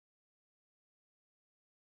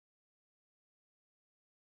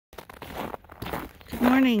Good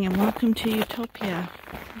morning and welcome to Ewetopia.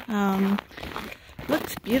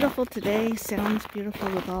 Looks beautiful today, sounds beautiful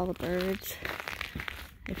with all the birds.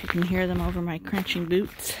 If you can hear them over my crunching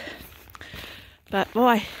boots. But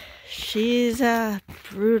boy, she's a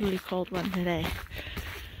brutally cold one today.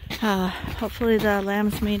 Hopefully the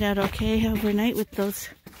lambs made out okay overnight with those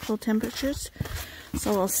cold temperatures.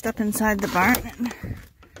 So we'll step inside the barn and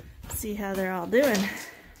see how they're all doing.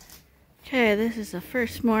 Okay, this is the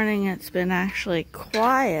first morning it's been actually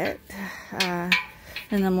quiet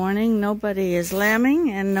in the morning. Nobody is lambing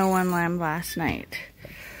and no one lambed last night,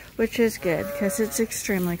 which is good because it's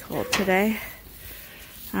extremely cold today.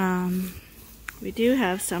 We do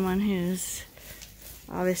have someone who's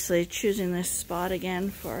obviously choosing this spot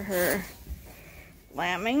again for her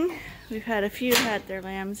lambing. We've had a few had their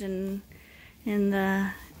lambs in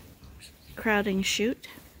the crowding chute.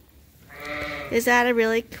 Is that a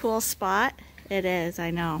really cool spot? It is,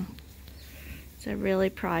 I know. It's a really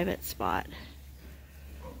private spot.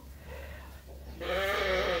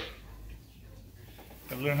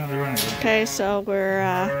 Okay, so we're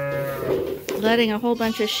letting a whole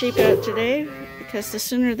bunch of sheep out today because the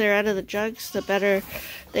sooner they're out of the jugs, the better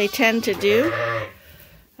they tend to do.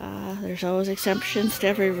 There's always exceptions to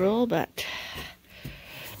every rule, but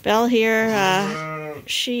Belle here,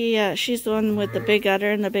 she's the one with the big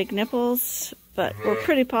udder and the big nipples, but we're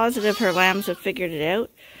pretty positive her lambs have figured it out.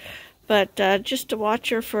 But just to watch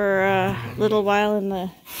her for a little while in the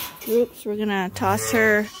groups, we're going to toss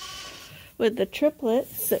her with the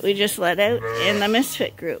triplets that we just let out in the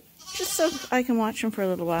misfit group, just so I can watch them for a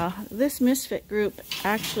little while. This misfit group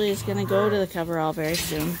actually is going to go to the coverall very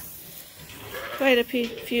soon. Quite a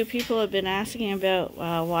few people have been asking about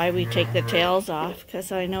why we take the tails off,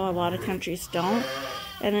 because I know a lot of countries don't,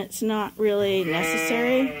 and it's not really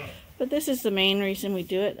necessary, but this is the main reason we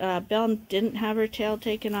do it. Belle didn't have her tail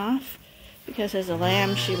taken off because as a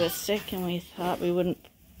lamb she was sick and we thought we wouldn't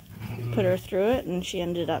put her through it, and she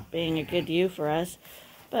ended up being a good ewe for us.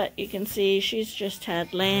 But you can see she's just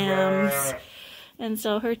had lambs, and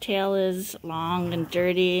so her tail is long and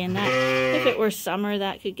dirty, and that, if it were summer,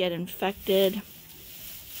 that could get infected.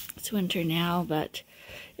 It's winter now, but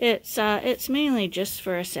it's mainly just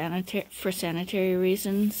for sanitary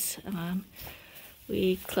reasons.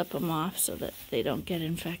 We clip them off so that they don't get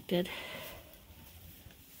infected,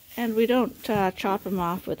 and we don't chop them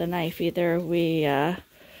off with a knife either. We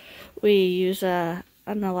use an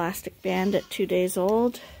elastic band at 2 days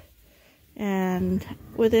old, and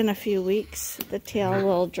within a few weeks the tail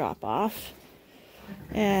will drop off,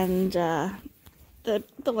 and the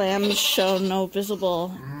lambs show no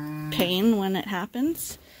visible pain when it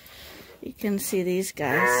happens. You can see these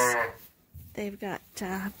guys, they've got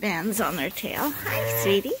bands on their tail. Hi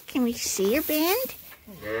sweetie, can we see your band?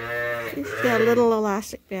 She's got a little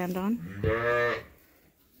elastic band on,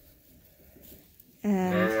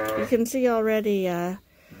 and you can see already that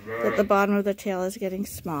the bottom of the tail is getting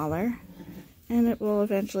smaller, and it will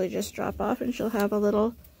eventually just drop off and she'll have a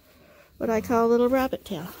little, what I call a little rabbit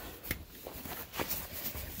tail.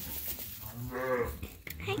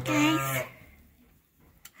 Hi guys.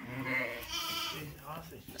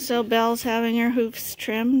 So Belle's having her hoofs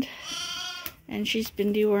trimmed, and she's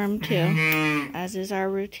been dewormed too, as is our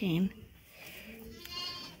routine.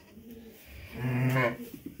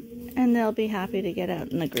 And they'll be happy to get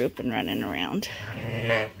out in the group and running around.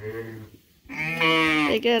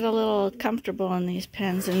 They get a little comfortable in these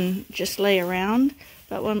pens and just lay around.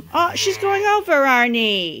 But when, oh, she's going over,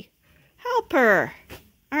 Arnie. Help her,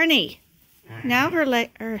 Arnie. Now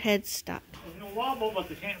her head's stuck. There's no wobble, but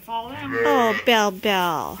they can't fall down. Oh, Belle.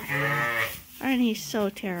 Arnie's so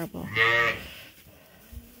terrible.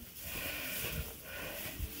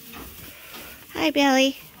 Hi,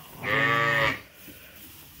 Belly.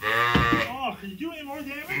 Oh, can you do any more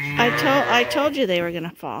damage? I told you they were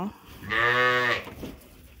gonna fall.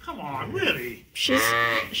 Come on, really?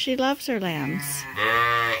 She loves her lambs.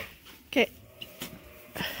 Okay.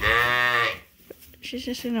 She's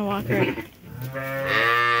just gonna walk her.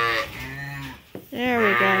 There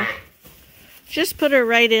we go. Just put her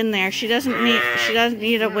right in there. She doesn't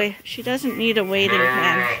need a waiting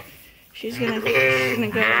pen. She's gonna go.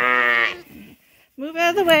 Move out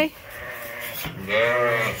of the way.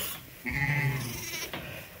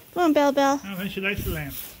 Come on, Belle. I think she likes the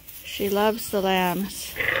lambs. She loves the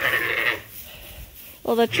lambs.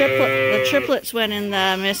 Well, the triplets went in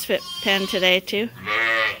the misfit pen today too.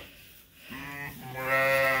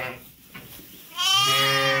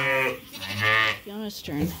 Fiona's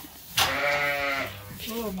turn.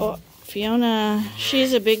 Oh, Fiona,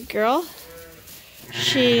 she's a big girl.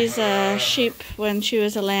 She's a sheep. When she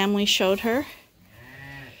was a lamb, we showed her.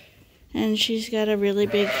 And she's got a really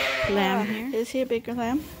big lamb here. Is he a bigger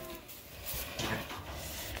lamb?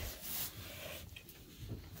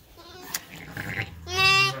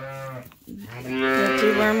 The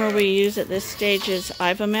dewormer we use at this stage is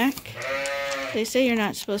Ewetopia. They say you're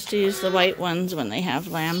not supposed to use the white ones when they have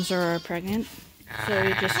lambs or are pregnant. So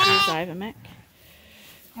we just use Ewetopia.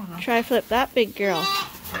 Try flip that big girl.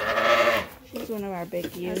 She's one of our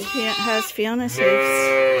big ewes. How's Fiona's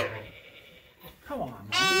hooves? Come on.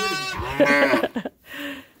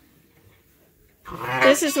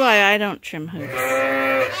 This is why I don't trim hooves.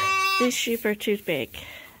 These sheep are too big.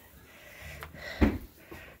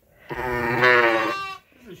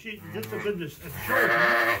 Just a goodness. Sure.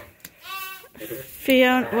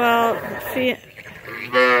 Fiona, well,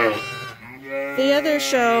 the other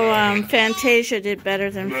show, Fantasia did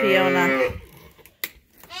better than Fiona,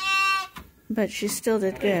 but she still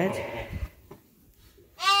did good.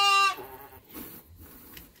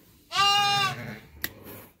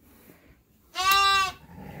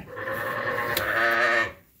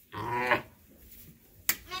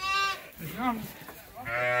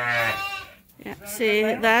 Yeah, see,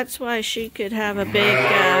 that's why she could have a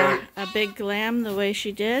big lamb the way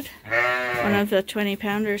she did. One of the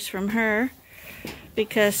 20-pounders from her,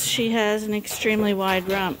 because she has an extremely wide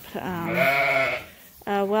rump. A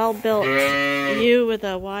well-built ewe with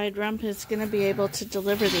a wide rump is going to be able to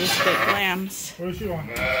deliver these big lambs. Where's she going?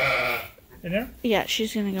 In there? Yeah,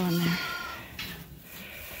 she's going to go in there.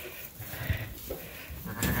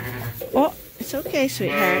 Oh, it's okay,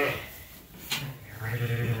 sweetheart.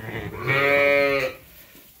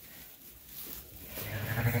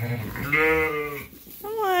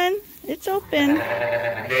 Come on, it's open.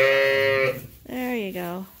 There you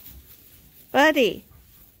go. Buddy,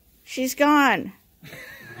 she's gone.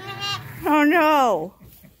 Oh no.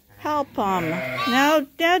 Help him. Now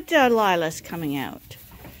Delilah's coming out.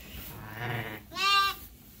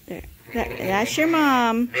 There. That's your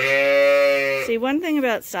mom. See, one thing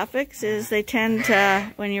about Suffolks is they tend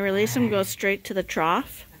to, when you release them, go straight to the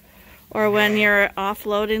trough. Or when you're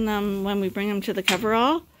offloading them, when we bring them to the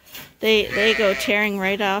coverall, they go tearing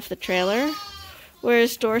right off the trailer.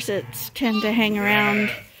 Whereas Dorsets tend to hang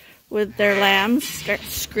around with their lambs, start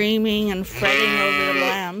screaming and fretting over the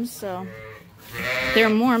lambs. So they're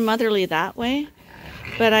more motherly that way.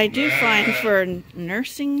 But I do find for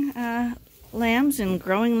nursing lambs and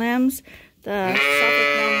growing lambs, the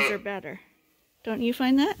Suffolk lambs are better. Don't you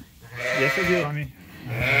find that? Yes, I do, honey.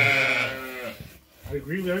 I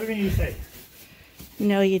agree with everything you say.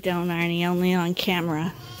 No, you don't, Arnie. Only on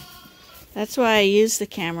camera. That's why I use the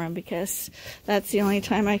camera, because that's the only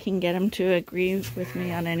time I can get him to agree with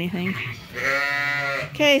me on anything.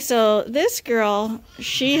 Okay, so this girl,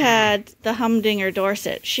 she had the Humdinger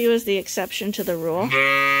Dorset. She was the exception to the rule.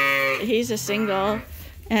 He's a single,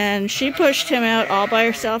 and she pushed him out all by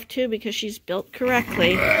herself too, because she's built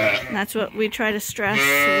correctly. And that's what we try to stress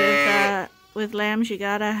with lambs. You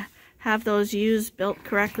gotta have those ewes built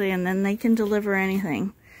correctly, and then they can deliver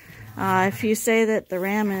anything. If you say that the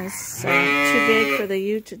ram is too big for the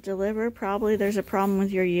ewe to deliver, probably there's a problem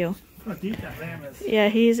with your ewe. How deep that ram is. Yeah,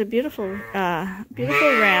 he's a beautiful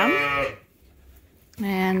ram.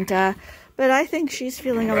 And but I think she's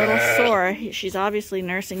feeling a little sore. She's obviously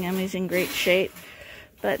nursing him. He's in great shape.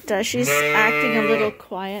 But she's acting a little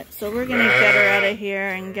quiet, so we're going to get her out of here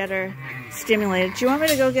and get her stimulated. Do you want me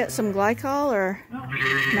to go get some glycol, or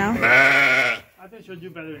no? I think she'll do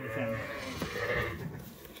better in the family.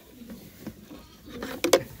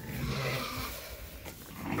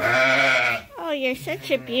 Oh, you're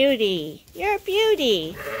such a beauty. You're a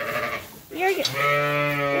beauty. You're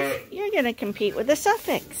going to compete with the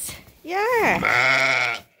Suffolks. You're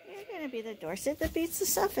going to be the Dorset that beats the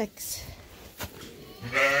Suffolks.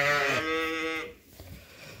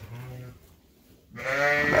 She's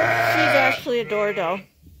actually a Dordo.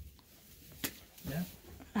 Yeah.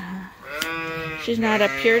 She's not a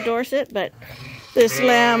pure Dorset, but this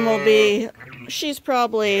lamb will be, she's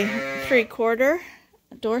probably 3/4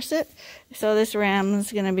 Dorset. So this ram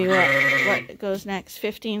is going to be what goes next,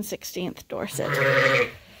 16th Dorset.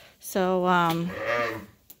 So,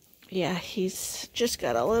 yeah, he's just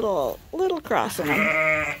got a little cross in him,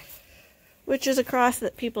 which is a cross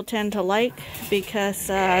that people tend to like, because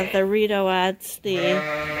the Rito adds the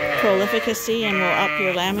prolificacy and will up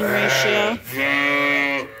your lambing ratio.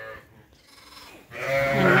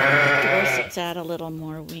 And Dorsets add a little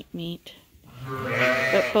more meat.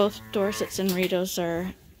 But both Dorsets and Ritos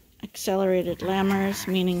are accelerated lambers,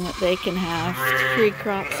 meaning that they can have 3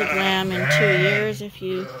 crops of lamb in 2 years if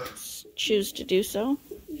you choose to do so.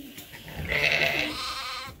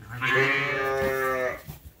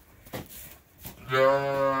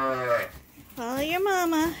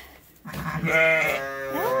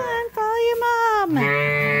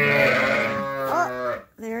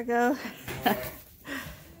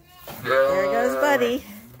 There goes Buddy.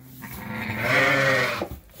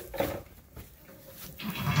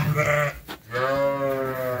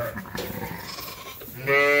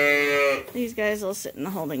 These guys will sit in the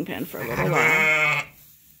holding pen for a little while.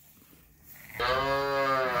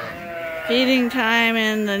 Feeding time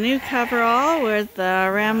in the new coverall with the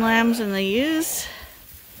ram lambs and the ewes.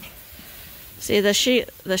 See, the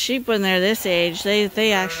sheep when they're this age,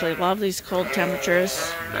 they actually love these cold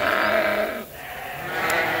temperatures.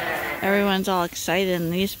 Everyone's all excited in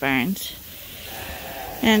these barns.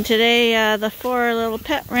 And today the 4 little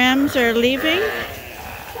pet rams are leaving.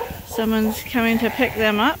 Someone's coming to pick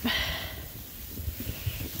them up.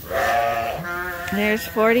 There's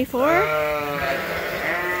 44.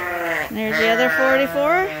 There's the other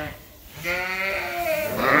 44.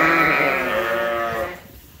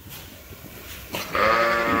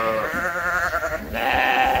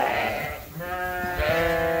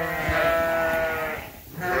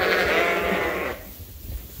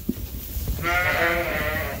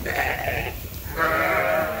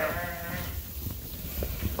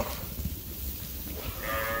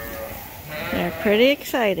 They're pretty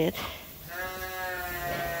excited.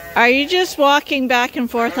 Are you just walking back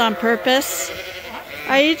and forth on purpose?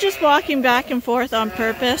 Are you just walking back and forth on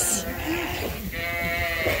purpose?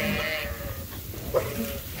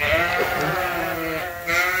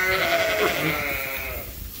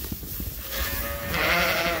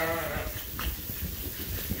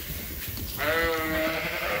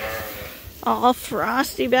 All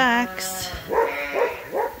frosty backs.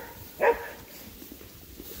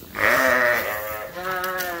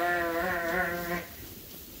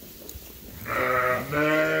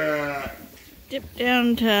 Dipped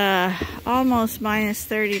down to almost minus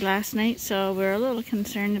 30 last night, so we're a little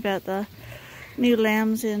concerned about the new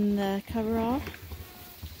lambs in the coverall.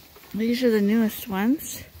 These are the newest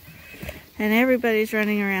ones, and everybody's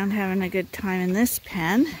running around having a good time in this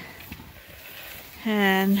pen.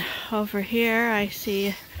 And over here I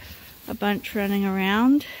see a bunch running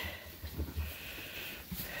around.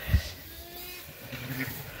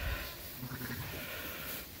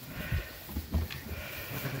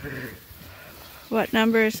 What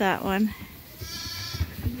number is that one?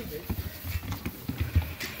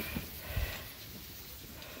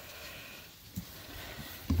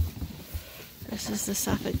 This is the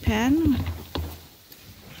Suffolk pen.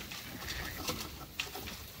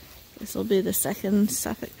 This will be the second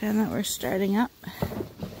Suffolk pen that we're starting up.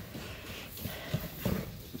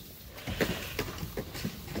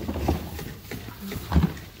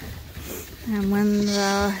 And when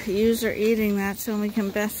the ewes are eating, that's when we can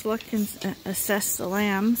best look and assess the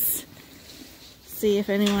lambs. See if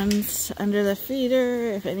anyone's under the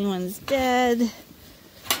feeder, if anyone's dead,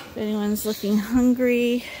 if anyone's looking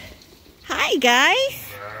hungry. Hi guys!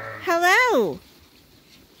 Hello!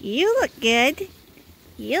 You look good.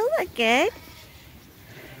 You look good.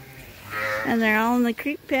 And they're all in the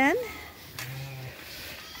creep pen.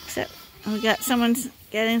 Except we got someone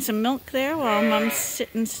getting some milk there while Mom's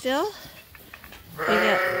sitting still. We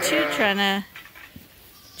got two trying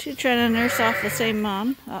to nurse off the same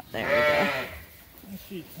mom. Oh, there we go. My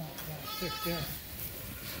sheet's not stick there.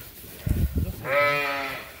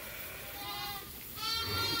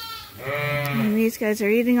 And these guys are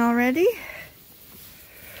eating already.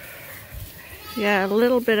 Yeah, a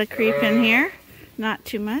little bit of creep in here. Not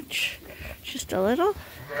too much. Just a little.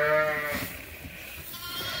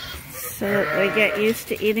 So that they get used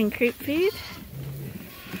to eating creep feed.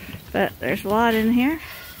 But there's a lot in here.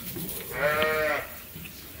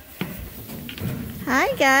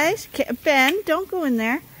 Hi guys. Ben, don't go in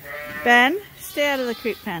there. Ben, stay out of the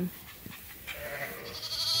creep pen.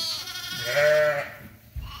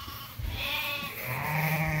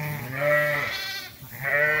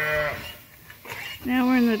 Now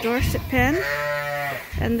we're in the Dorset pen.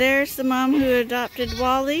 And there's the mom who adopted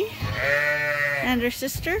Wally and her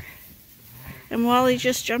sister. And Wally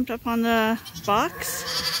just jumped up on the box.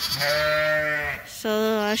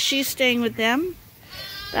 So she's staying with them.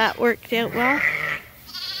 That worked out well.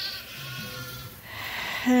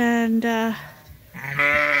 And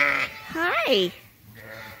hi.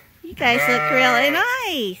 You guys look really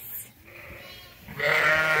nice.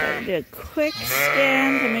 Gotta do a quick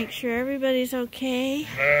scan to make sure everybody's okay.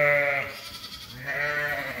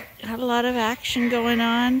 Got a lot of action going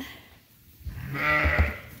on.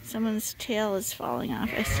 Someone's tail is falling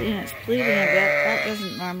off. I see it's bleeding a bit. That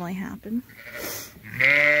doesn't normally happen.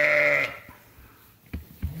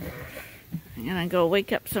 I'm gonna go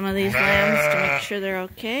wake up some of these lambs to make sure they're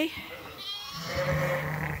okay.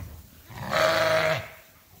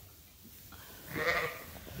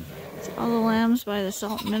 It's all the lambs by the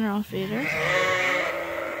salt and mineral feeder.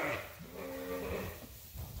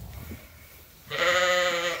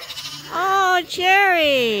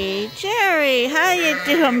 Jerry, how you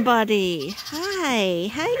doing, buddy? Hi,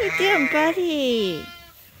 how you doing, buddy?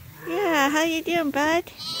 Yeah, how you doing, bud?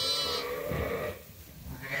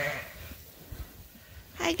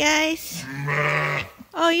 Hi, guys.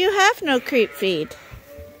 Oh, you have no creep feed.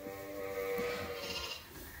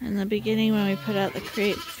 In the beginning, when we put out the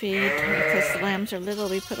creep feed, because the lambs are little,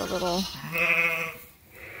 we put a little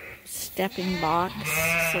stepping box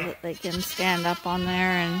so that they can stand up on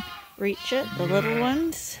there and reach it, the little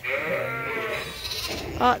ones.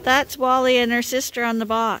 Oh, that's Wally and her sister on the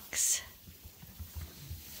box.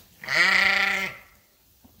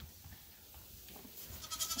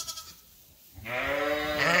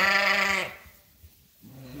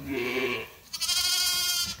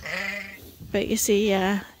 But you see,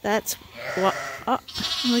 that's what. Oh,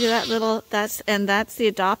 look at that little. That's the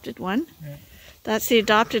adopted one. Yeah. That's the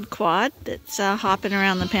adopted quad that's hopping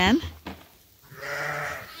around the pen.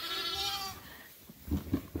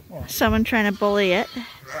 Someone trying to bully it.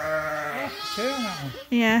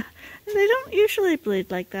 Yeah, they don't usually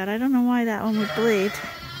bleed like that. I don't know why that one would bleed.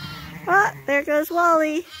 Oh, there goes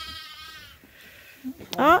Wally.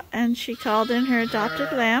 Oh, and she called in her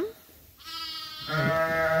adopted lamb.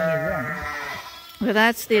 Well,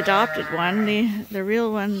 that's the adopted one. The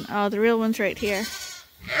real one. Oh, the real one's right here.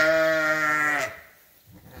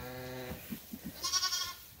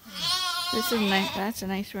 This is nice. That's a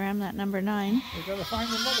nice ram. That number 9. We've got to find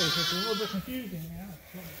the mothers. It's a little bit confusing. Yeah.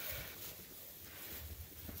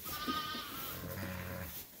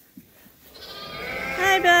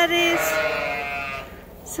 Hi, buddies.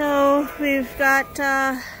 So we've got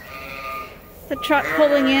the truck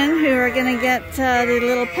pulling in, who are going to get the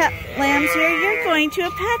little pet lambs here. You're going to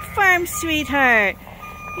a pet farm, sweetheart.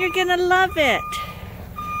 You're going to love it.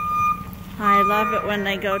 I love it when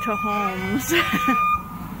they go to homes.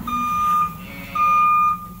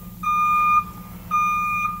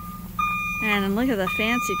 And look at the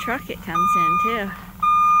fancy truck it comes in, too.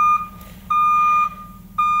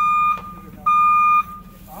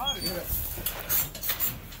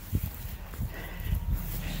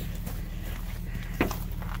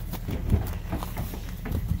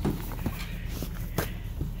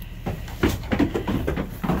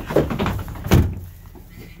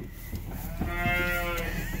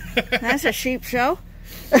 That's a sheep show.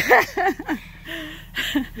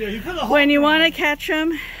 When you want to catch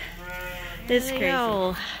them, it's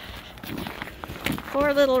crazy.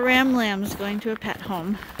 Poor little ram lambs going to a pet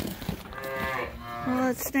home. Well,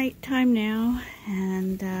 it's night time now,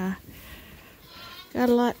 and got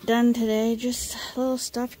a lot done today. Just little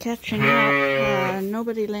stuff catching up.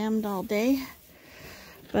 Nobody lambed all day,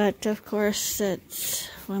 but of course it's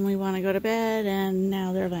when we want to go to bed, and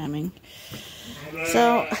now they're lambing.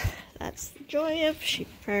 So that's the joy of sheep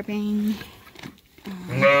farming.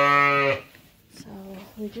 So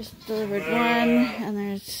we just delivered one, and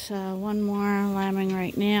there's one more lambing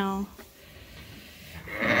right now.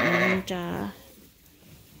 And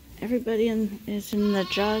everybody is in the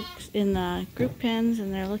jugs, in the group pens,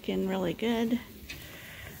 and they're looking really good.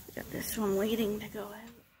 Got this one waiting to go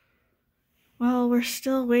in. Well, we're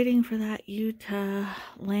still waiting for that Utah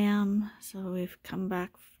lamb, so we've come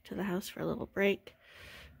back to the house for a little break.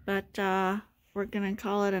 But we're gonna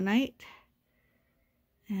call it a night,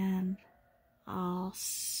 and I'll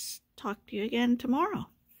talk to you again tomorrow.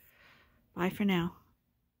 Bye for now.